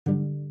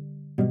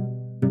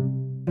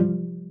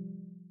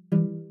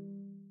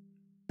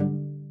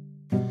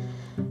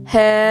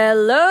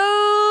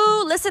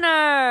Hello,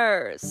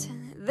 listeners!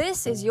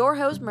 This is your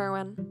host,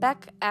 Merwin,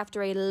 back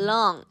after a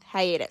long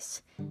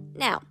hiatus.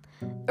 Now,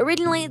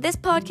 originally, this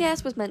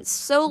podcast was meant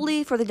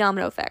solely for the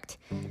domino effect,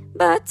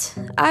 but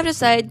I've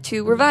decided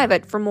to revive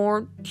it for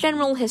more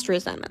general history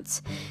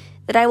assignments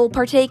that I will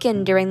partake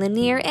in during the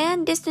near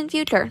and distant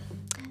future.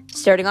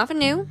 Starting off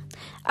anew,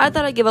 I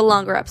thought I'd give a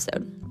longer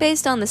episode,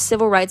 based on the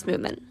civil rights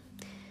movement.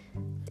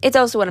 It's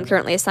also what I'm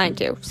currently assigned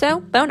to,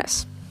 so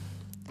bonus.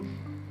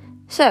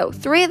 So,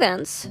 3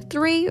 events,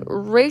 3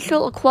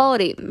 racial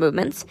equality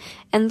movements,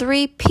 and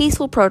 3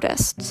 peaceful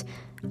protests,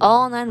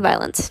 all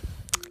nonviolent.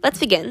 Let's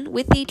begin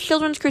with the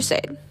Children's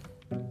Crusade.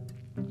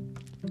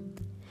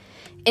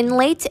 In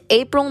late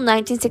April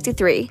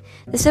 1963,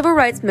 the civil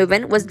rights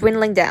movement was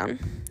dwindling down,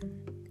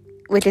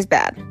 which is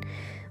bad,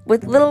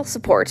 with little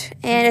support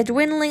and a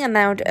dwindling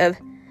amount of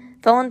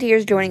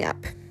volunteers joining up.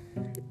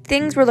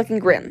 Things were looking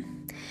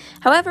grim.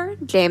 However,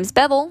 James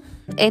Bevel,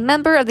 a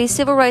member of the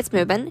civil rights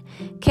movement,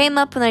 came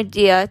up with an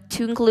idea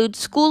to include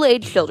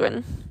school-age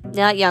children,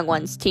 not young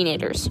ones,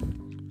 teenagers,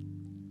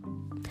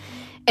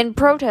 in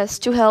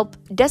protest to help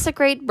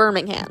desecrate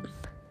Birmingham.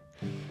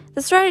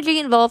 The strategy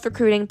involved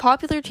recruiting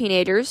popular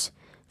teenagers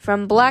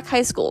from black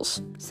high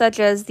schools, such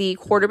as the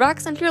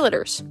quarterbacks and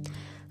cheerleaders,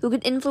 who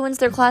could influence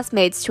their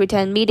classmates to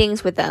attend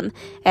meetings with them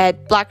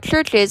at black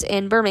churches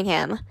in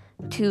Birmingham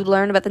to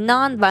learn about the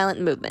nonviolent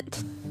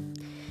movement.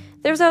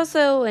 There's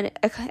also an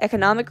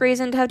economic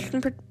reason to have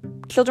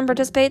children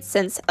participate,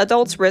 since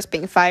adults risk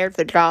being fired for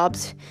their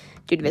jobs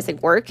due to missing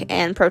work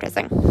and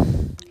protesting.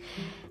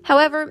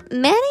 However,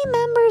 many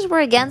members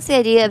were against the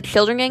idea of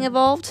children getting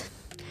involved,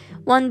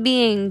 one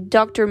being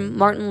Dr.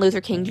 Martin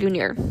Luther King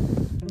Jr.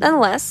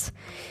 Nonetheless,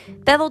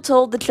 Bevel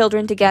told the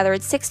children to gather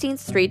at 16th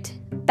Street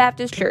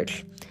Baptist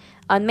Church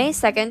on May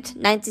 2nd,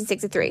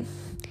 1963.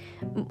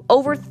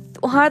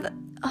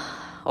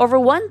 Over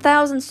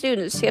 1,000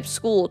 students skipped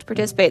school to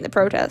participate in the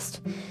protest,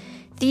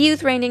 the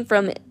youth ranging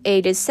from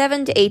ages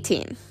 7 to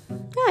 18.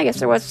 Yeah, I guess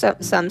there was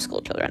some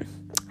school children.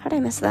 How did I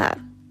miss that?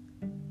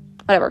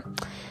 Whatever.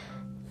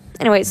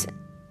 Anyways,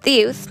 the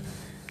youth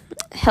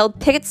held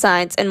picket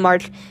signs and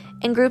marched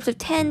in groups of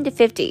 10 to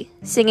 50,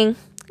 singing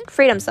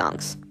freedom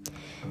songs.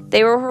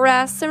 They were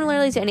harassed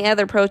similarly to any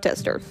other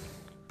protester,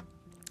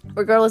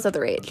 regardless of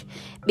their age,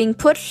 being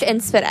pushed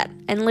and spit at,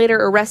 and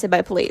later arrested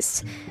by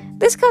police.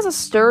 This caused a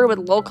stir with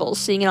locals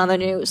seeing it on the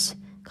news,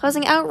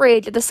 causing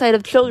outrage at the sight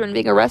of children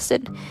being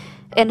arrested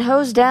and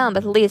hosed down by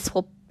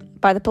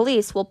the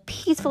police while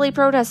peacefully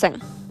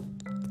protesting.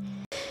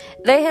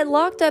 They had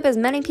locked up as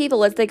many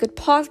people as they could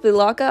possibly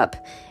lock up,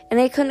 and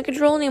they couldn't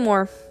control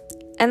anymore.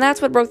 And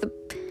that's what broke the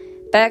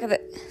back of the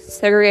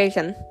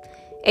segregation.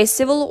 A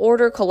civil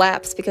order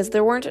collapsed because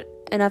there weren't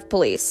enough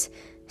police,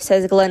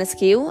 says Glenn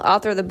Askew,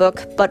 author of the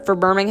book But for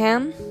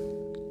Birmingham.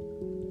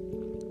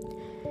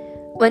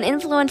 When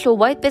influential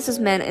white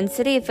businessmen and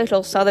city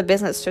officials saw the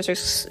business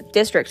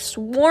district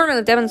swarming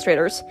with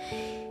demonstrators,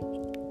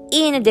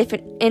 in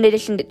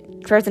addition to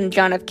President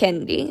John F.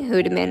 Kennedy,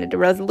 who demanded a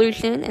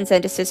resolution and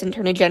sent Assistant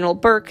Attorney General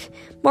Burke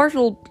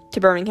Marshall to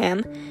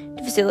Birmingham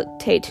to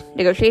facilitate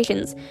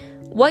negotiations,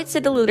 white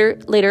city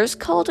leaders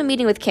called a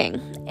meeting with King.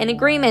 An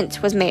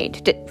agreement was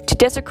made to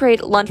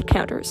desecrate lunch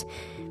counters,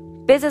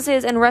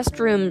 businesses and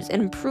restrooms,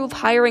 and improve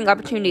hiring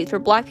opportunities for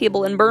black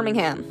people in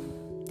Birmingham.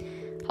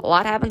 A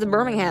lot happens in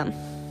Birmingham.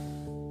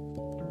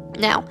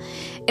 Now,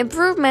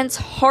 improvements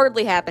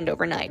hardly happened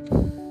overnight.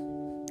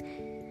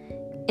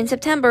 In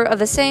September of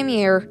the same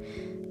year,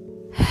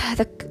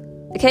 the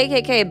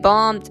KKK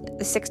bombed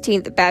the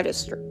 16th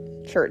Baptist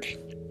Church,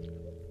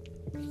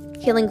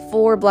 killing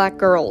 4 black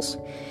girls.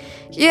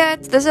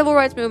 Yet, the civil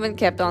rights movement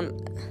kept on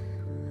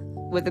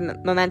with the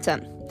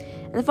momentum.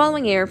 In the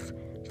following year,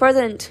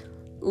 President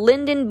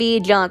Lyndon B.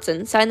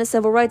 Johnson signed the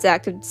Civil Rights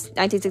Act of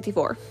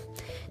 1964.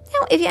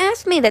 Now, if you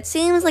ask me, that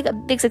seems like a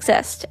big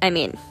success. I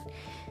mean,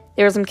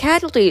 there were some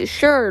casualties,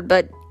 sure,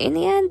 but in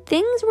the end,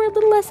 things were a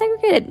little less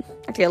segregated.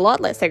 Actually, a lot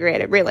less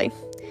segregated, really.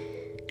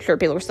 Sure,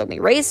 people were still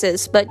being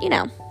racist, but,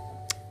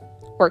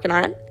 working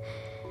on it.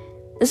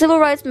 The Civil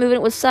Rights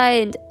Movement was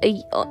signed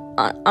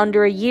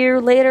under a year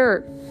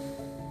later.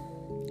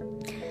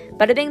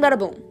 Bada bing, bada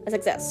boom. A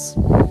success.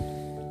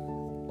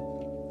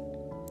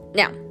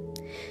 Now,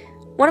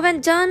 one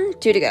event done,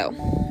 2 to go.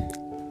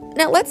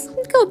 Now, let's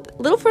go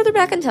a little further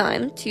back in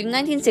time to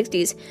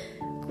 1960s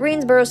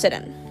Greensboro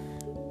sit-in.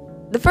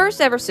 The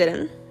first ever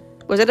sit-in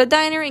was at a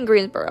diner in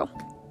Greensboro,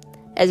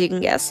 as you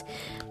can guess,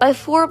 by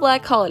 4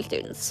 black college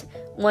students.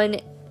 One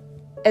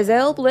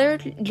Ezell Blair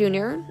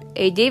Jr.,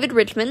 a David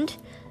Richmond,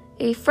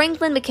 a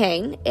Franklin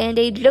McCain, and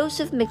a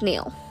Joseph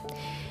McNeil.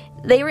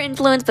 They were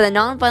influenced by the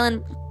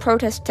nonviolent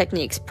protest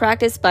techniques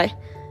practiced by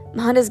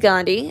Mohandas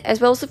Gandhi, as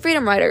well as the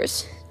Freedom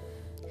Riders,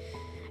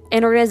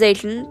 an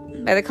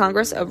organization by the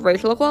Congress of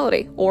Racial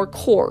Equality, or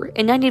CORE,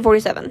 in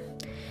 1947,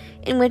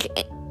 in which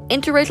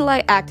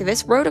interracial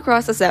activists rode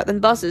across the South in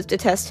buses to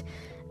test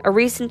a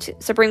recent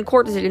Supreme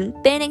Court decision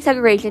banning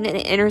segregation in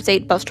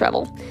interstate bus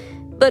travel.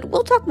 But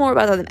we'll talk more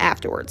about them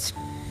afterwards.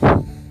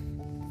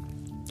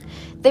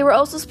 They were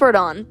also spurred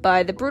on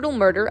by the brutal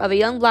murder of a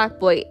young black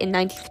boy in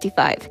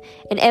 1955,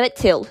 and Emmett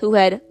Till, who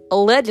had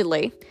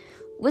allegedly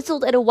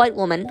whistled at a white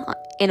woman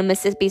in a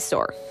Mississippi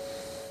store.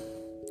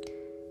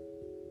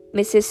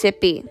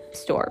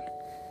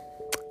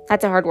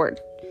 That's a hard word.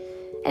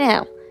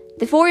 Anyhow,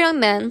 the four young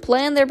men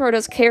planned their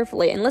protest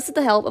carefully and enlisted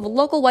the help of a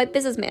local white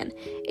businessman,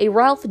 a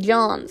Ralph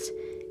Johns,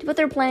 to put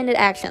their plan into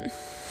action.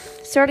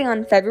 Starting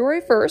on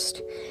February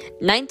 1st,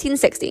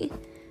 1960,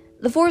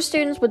 the four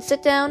students would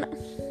sit down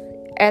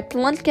at the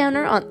lunch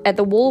counter at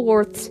the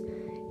Woolworths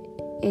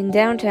in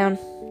downtown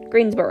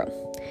Greensboro,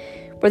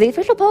 where the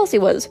official policy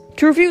was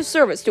to refuse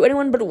service to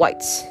anyone but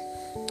whites.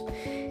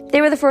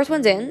 They were the first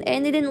ones in,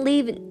 and they didn't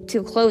leave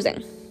till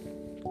closing.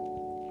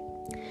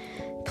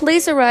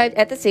 Police arrived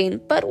at the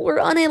scene, but were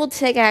unable to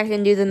take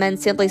action due to the men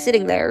simply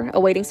sitting there,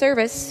 awaiting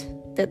service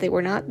that they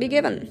were not be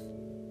given.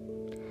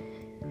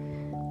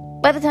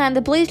 By the time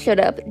the police showed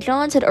up,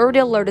 Johns had already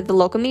alerted the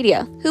local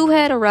media, who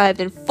had arrived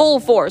in full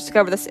force to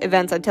cover the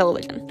events on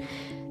television.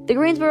 The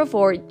Greensboro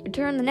Four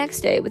returned the next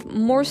day with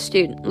more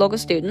local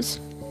students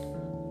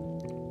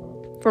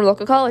from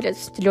local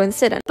colleges to join the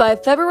sit-in. By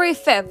February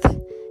 5th,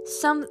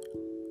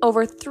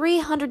 over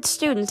 300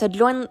 students had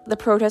joined the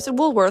protest at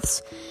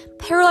Woolworths,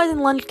 paralyzing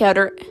the lunch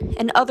counter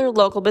and other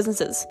local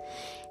businesses.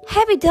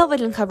 Heavy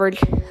television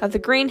coverage of the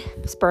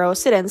Greensboro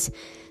sit-ins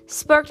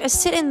sparked a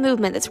sit-in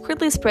movement that's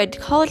quickly spread to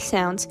college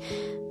towns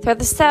throughout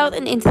the South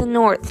and into the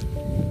North,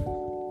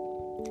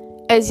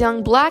 as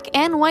young black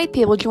and white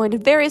people joined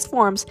in various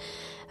forms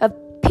of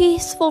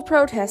peaceful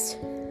protest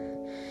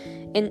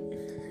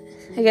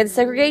against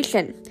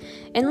segregation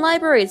in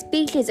libraries,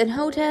 beaches, and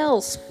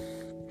hotels,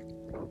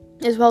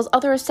 as well as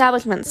other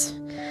establishments.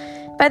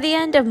 By the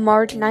end of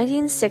March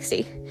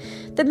 1960,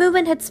 the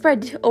movement had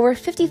spread to over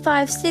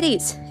 55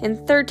 cities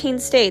in 13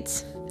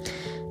 states.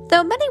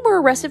 Though many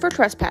were arrested for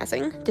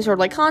trespassing,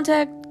 disorderly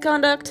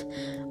conduct,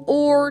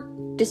 or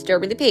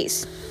disturbing the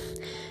peace,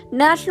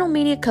 national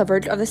media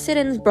coverage of the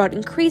sit-ins brought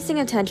increasing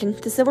attention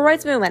to the civil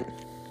rights movement.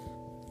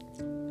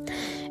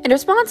 In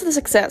response to the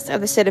success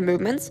of the sit-in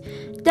movements,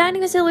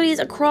 dining facilities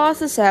across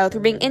the South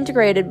were being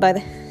integrated by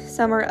the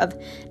summer of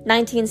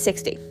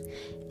 1960.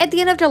 At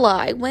the end of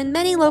July, when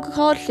many local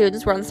college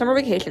students were on summer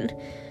vacation,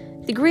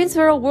 the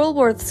Greensboro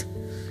Woolworths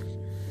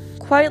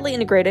quietly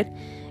integrated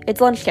its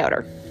lunch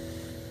counter.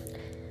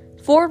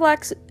 4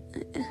 black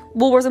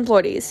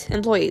Woolworths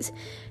employees,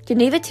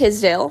 Geneva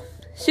Tisdale,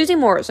 Susie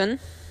Morrison,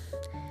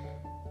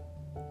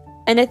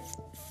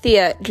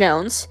 Anethea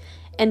Jones,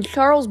 and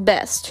Charles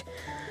Best,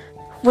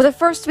 were the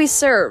first to be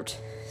served.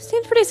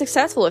 Seems pretty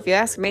successful if you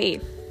ask me.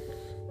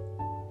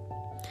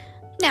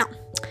 Now,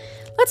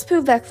 let's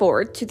move back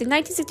forward to the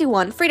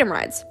 1961 Freedom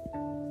Rides.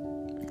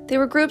 They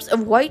were groups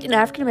of white and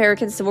African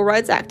American civil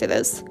rights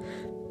activists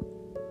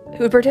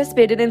who had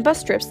participated in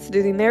bus trips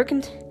through the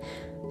American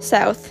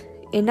South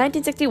in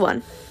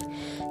 1961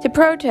 to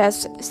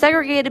protest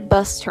segregated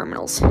bus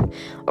terminals,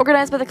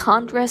 organized by the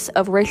Congress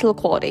of Racial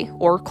Equality,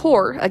 or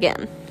CORE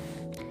again,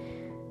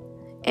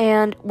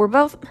 and were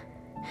both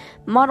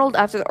modeled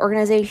after the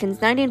organization's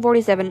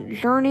 1947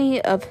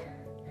 Journey of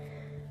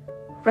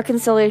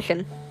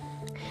Reconciliation.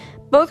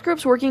 Both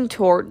groups working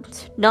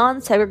towards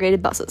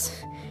non-segregated buses.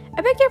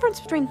 A big difference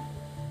between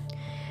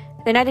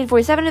the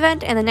 1947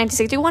 event and the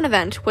 1961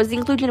 event was the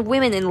inclusion of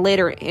women in the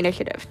later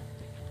initiative.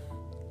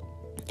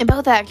 In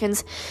both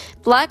actions,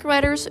 black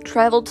riders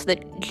traveled to the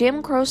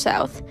Jim Crow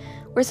South,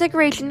 where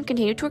segregation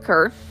continued to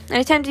occur, and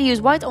attempted to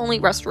use white-only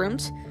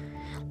restrooms,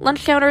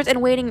 lunch counters,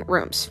 and waiting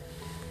rooms.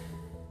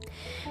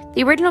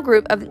 The original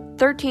group of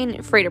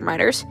 13 Freedom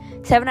Riders,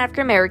 7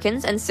 African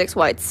Americans and 6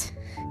 whites,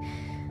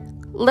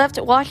 left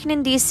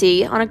Washington,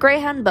 D.C. on a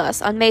Greyhound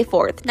bus on May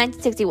 4th,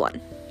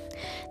 1961.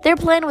 Their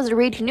plan was to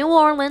reach New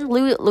Orleans,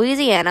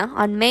 Louisiana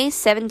on May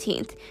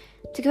 17th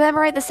to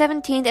commemorate the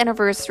 7th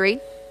anniversary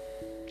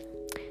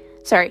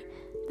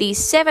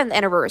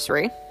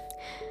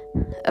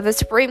of the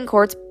Supreme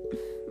Court's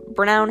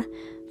Brown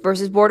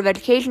v. Board of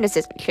Education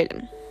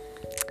decision.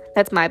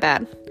 That's my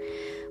bad.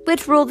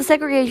 Which ruled the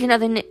segregation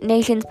of the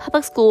nation's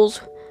public schools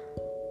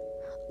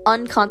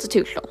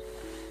unconstitutional.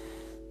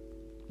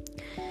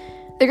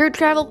 The group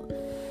traveled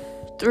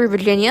through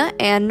Virginia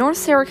and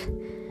North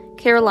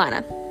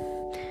Carolina,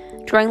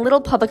 drawing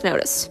little public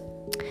notice.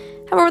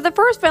 However, the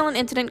first violent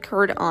incident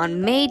occurred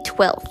on May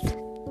 12th,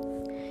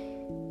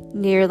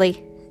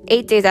 nearly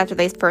 8 days after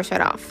they first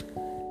set off,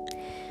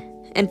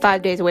 and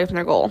 5 days away from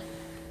their goal,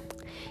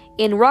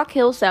 in Rock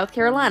Hill, South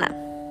Carolina.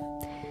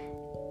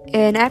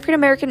 An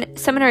African-American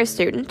seminary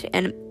student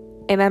and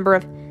a member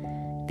of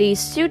the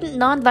Student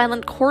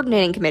Nonviolent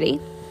Coordinating Committee,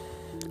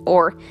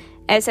 or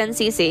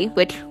SNCC,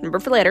 which, remember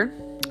for later,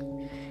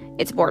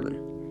 it's important,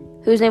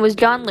 whose name was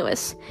John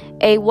Lewis,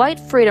 a white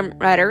freedom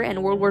rider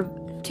and World War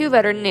II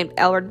veteran named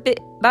Albert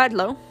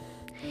Badlow,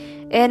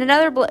 and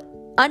another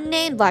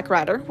unnamed black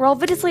rider were all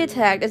viciously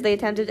attacked as they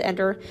attempted to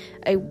enter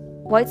a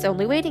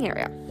whites-only waiting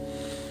area.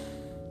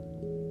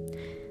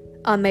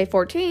 On May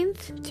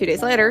 14th, 2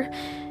 days later,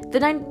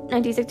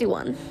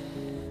 1961,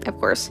 of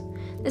course,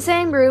 the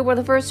same group were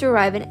the first to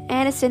arrive in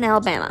Anniston,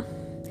 Alabama.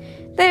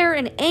 They There,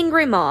 an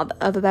angry mob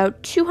of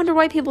about 200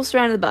 white people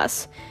surrounded the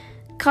bus,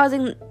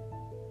 causing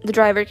the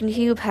driver to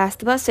continue past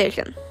the bus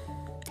station.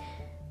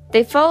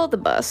 They followed the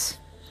bus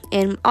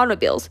in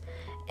automobiles,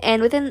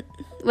 and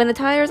when the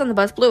tires on the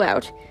bus blew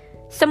out,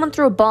 someone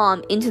threw a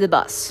bomb into the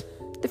bus.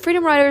 The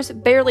Freedom Riders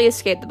barely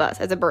escaped the bus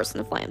as it burst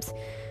into flames,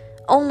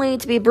 only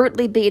to be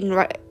brutally beaten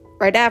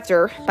right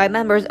after by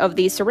members of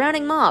the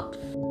surrounding mob.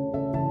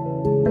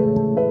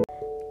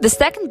 The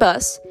second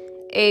bus,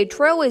 a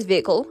Trailways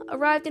vehicle,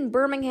 arrived in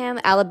Birmingham,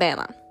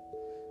 Alabama.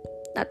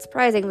 Not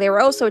surprising, they were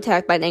also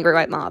attacked by an angry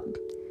white mob.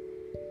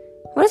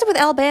 What is it with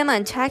Alabama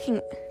attacking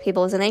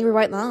people as an angry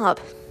white mob?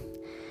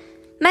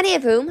 Many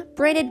of whom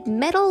braided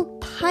metal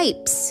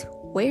pipes.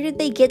 Where did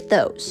they get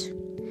those?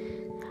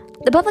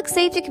 The Public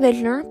Safety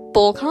Commissioner,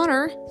 Bull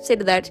Connor,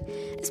 stated that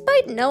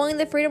despite knowing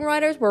the Freedom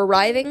Riders were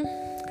arriving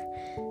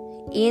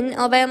in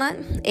Alabama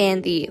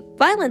and the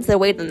violence that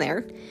awaited them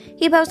there,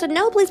 he posted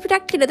no police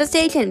protection at the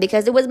station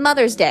because it was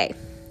Mother's Day.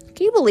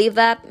 Can you believe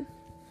that?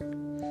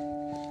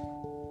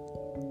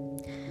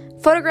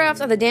 Photographs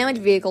of the damaged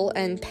vehicle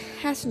and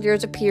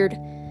passengers appeared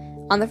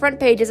on the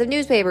front pages of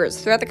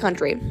newspapers throughout the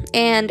country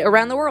and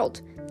around the world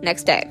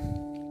next day,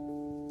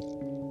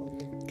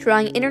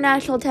 drawing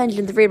international attention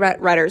to the Freedom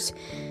Riders'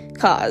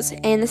 cause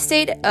and the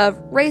state of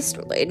race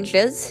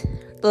relationships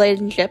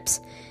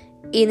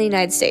in the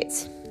United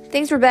States.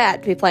 Things were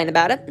bad, to be plain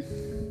about it.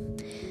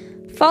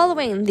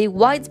 Following the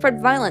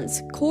widespread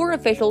violence, Corps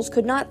officials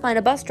could not find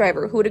a bus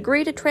driver who would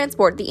agree to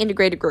transport the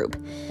integrated group,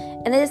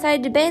 and they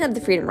decided to ban the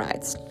Freedom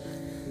Rides.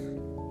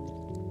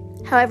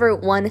 However,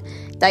 one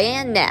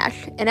Diane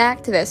Nash, an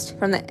activist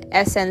from the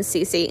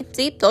SNCC,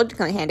 see, told you,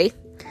 kind of handy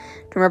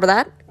to remember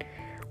that,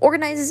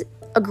 organizes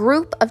a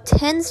group of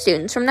 10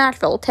 students from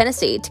Nashville,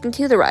 Tennessee, to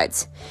continue the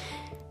rides,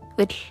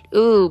 which,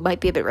 might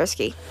be a bit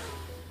risky.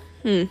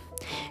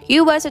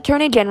 U.S.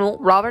 Attorney General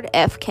Robert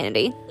F.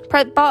 Kennedy,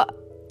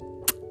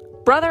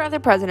 brother of the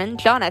President,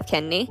 John F.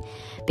 Kennedy,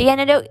 began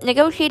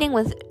negotiating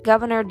with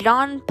Governor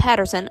John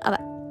Patterson of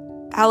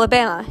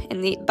Alabama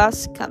and the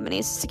bus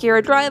companies to secure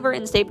a driver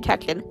and state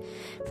protection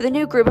for the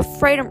new group of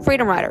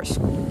Freedom Riders.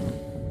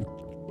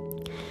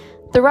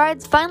 The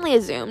rides finally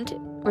resumed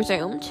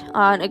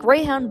on a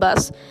Greyhound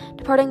bus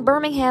departing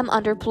Birmingham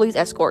under police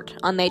escort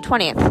on May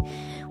 20th,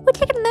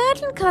 which I can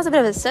imagine caused a bit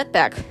of a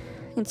setback,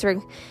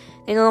 considering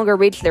they no longer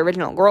reached their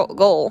original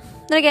goal.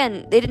 Then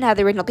again, they didn't have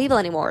the original people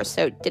anymore,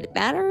 so did it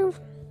matter?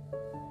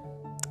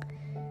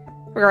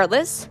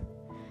 Regardless,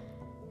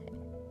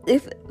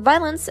 if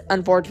violence,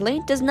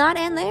 unfortunately, does not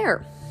end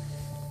there.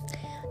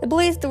 The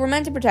police that were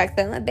meant to protect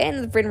them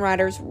abandoned the Freedom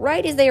Riders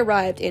right as they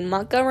arrived in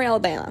Montgomery,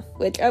 Alabama,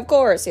 which, of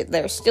course,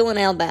 they're still in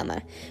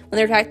Alabama, when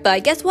they're attacked by,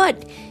 guess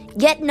what?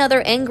 Yet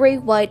another angry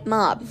white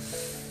mob.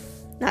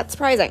 Not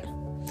surprising.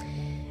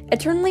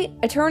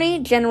 Attorney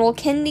General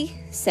Kennedy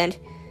sent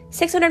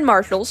 600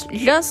 marshals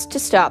just to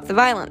stop the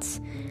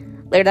violence.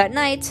 Later that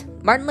night,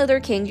 Martin Luther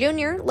King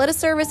Jr. led a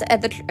service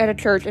at a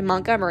church in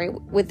Montgomery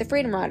with the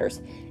Freedom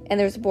Riders and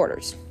their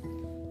supporters.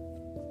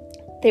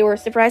 They were,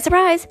 surprise,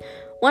 surprise,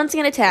 once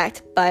again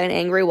attacked by an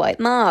angry white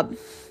mob.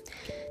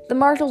 The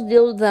marshals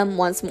dealt with them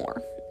once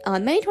more.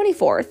 On May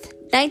 24th,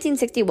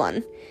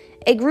 1961,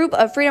 a group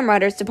of Freedom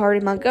Riders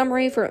departed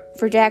Montgomery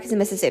for Jackson,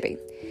 Mississippi.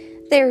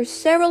 There,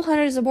 several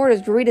hundred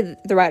supporters greeted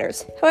the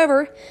riders.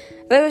 However,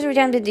 those who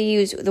attempted to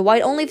use the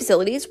white-only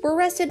facilities were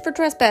arrested for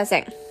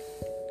trespassing.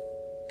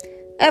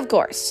 Of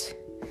course.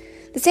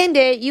 The same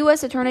day,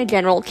 U.S. Attorney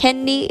General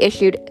Kennedy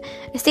issued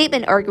a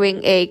statement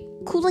arguing a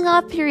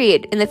cooling-off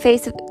period in the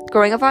face of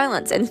growing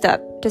violence and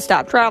to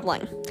stop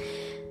traveling.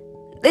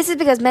 This is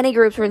because many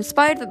groups were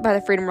inspired by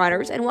the Freedom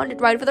Riders and wanted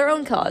to ride for their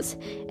own cause,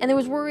 and they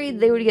was worried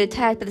they would get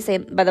attacked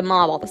by the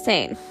mob all the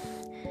same,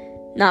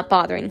 not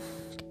bothering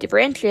to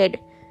differentiate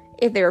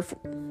if they were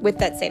with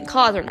that same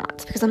cause or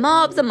not, because the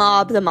mob's the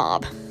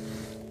mob.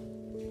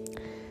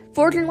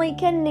 Fortunately,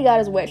 Kennedy got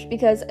his wish,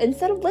 because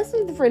instead of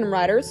listening to the Freedom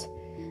Riders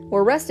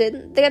were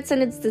arrested, they got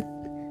sentenced to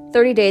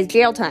 30 days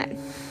jail time.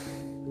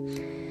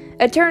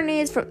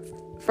 Attorneys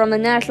from the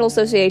National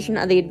Association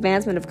of the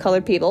Advancement of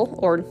Colored People,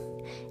 or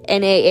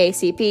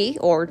NAACP,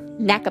 or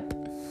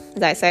NACP,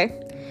 as I say,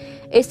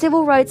 a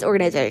civil rights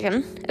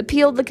organization,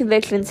 appealed the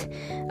convictions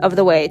of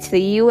the way to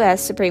the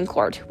U.S. Supreme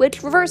Court,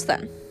 which reversed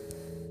them,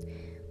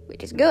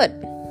 which is good,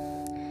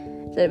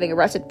 instead of being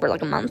arrested for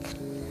like a month.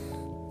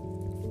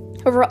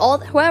 However, all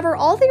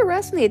the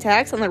arrests and the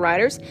attacks on the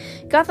riders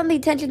got them the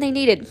attention they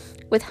needed,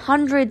 with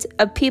hundreds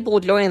of people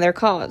joining their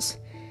cause.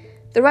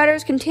 The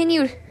riders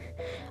continued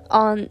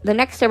on the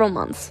next several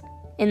months,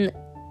 and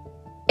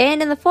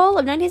in the fall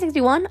of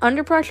 1961,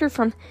 under pressure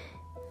from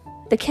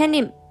the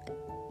Kennedy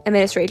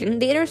administration,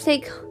 the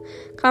Interstate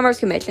Commerce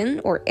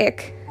Commission, or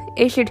IC,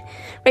 issued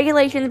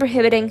regulations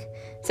prohibiting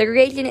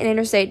segregation in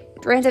interstate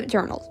transit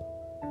terminals.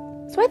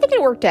 So I think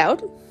it worked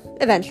out,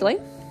 eventually.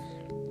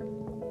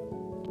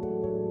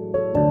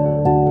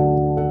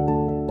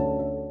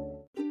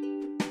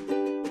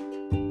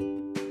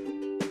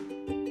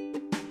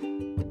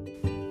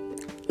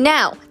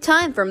 Now,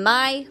 time for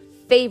my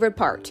favorite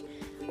part,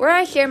 where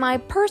I share my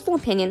personal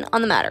opinion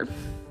on the matter.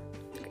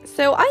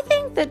 So I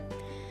think that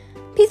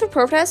peaceful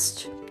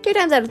protest, 2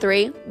 times out of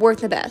 3, worth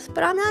the best.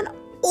 But I'm not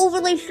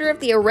overly sure if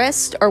the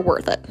arrests are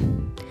worth it.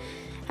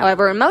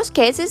 However, in most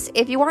cases,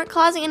 if you aren't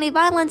causing any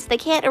violence, they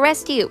can't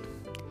arrest you.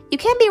 You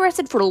can be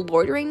arrested for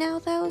loitering now,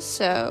 though,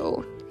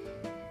 so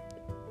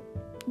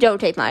don't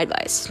take my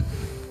advice.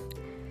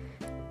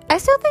 I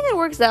still think it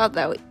works out,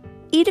 though,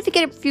 even if you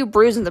get a few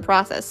bruises in the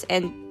process,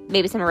 and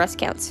maybe some arrest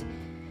counts.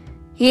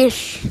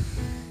 Yeesh.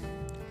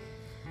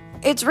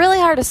 It's really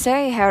hard to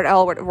say how it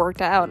all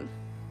worked out.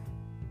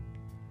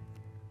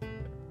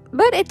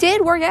 But it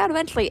did work out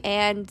eventually,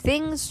 and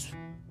things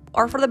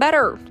are for the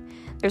better.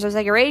 There's no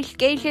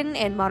segregation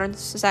in modern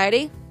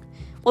society.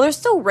 Well, there's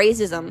still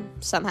racism,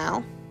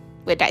 somehow,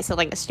 which I still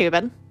think is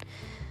stupid.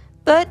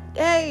 But,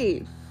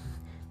 hey,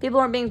 people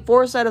aren't being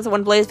forced out of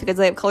one place because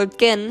they have colored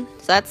skin,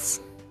 so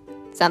that's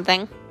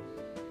something.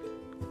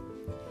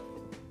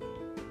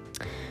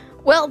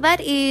 Well, that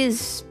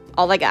is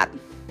all I got.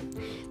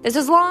 This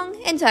is long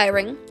and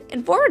tiring,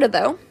 informative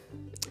though,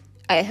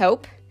 I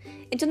hope.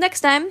 Until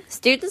next time,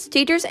 students,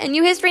 teachers, and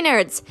you history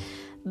nerds,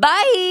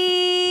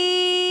 bye!